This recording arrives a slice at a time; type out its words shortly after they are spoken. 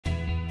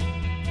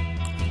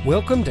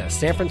Welcome to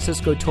San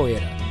Francisco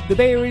Toyota, the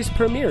Bay Area's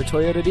premier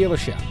Toyota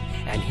dealership.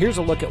 And here's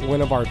a look at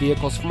one of our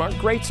vehicles from our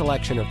great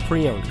selection of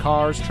pre-owned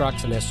cars,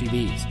 trucks, and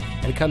SUVs.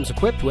 And it comes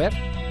equipped with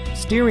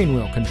steering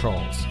wheel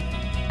controls,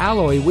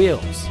 alloy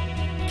wheels,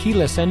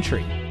 keyless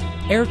entry,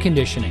 air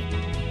conditioning,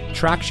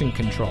 traction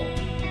control,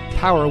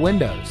 power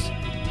windows,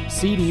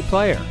 CD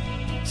player,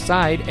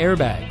 side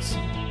airbags,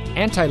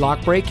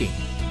 anti-lock braking,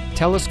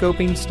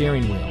 telescoping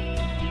steering wheel,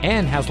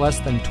 and has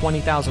less than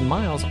 20,000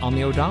 miles on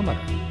the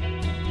odometer.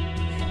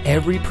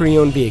 Every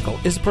pre-owned vehicle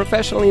is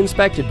professionally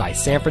inspected by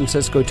San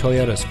Francisco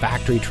Toyota's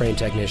factory-trained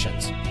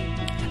technicians.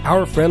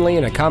 Our friendly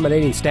and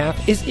accommodating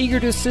staff is eager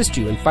to assist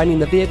you in finding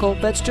the vehicle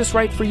that's just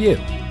right for you.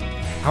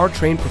 Our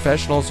trained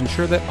professionals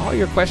ensure that all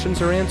your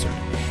questions are answered,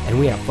 and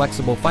we have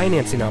flexible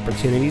financing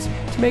opportunities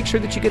to make sure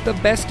that you get the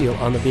best deal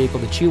on the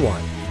vehicle that you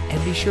want.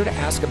 And be sure to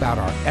ask about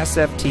our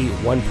SFT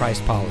One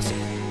Price policy.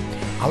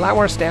 Allow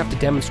our staff to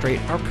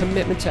demonstrate our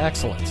commitment to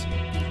excellence.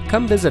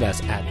 Come visit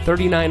us at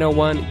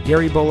 3901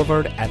 Geary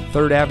Blvd at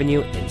 3rd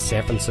Avenue in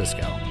San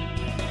Francisco.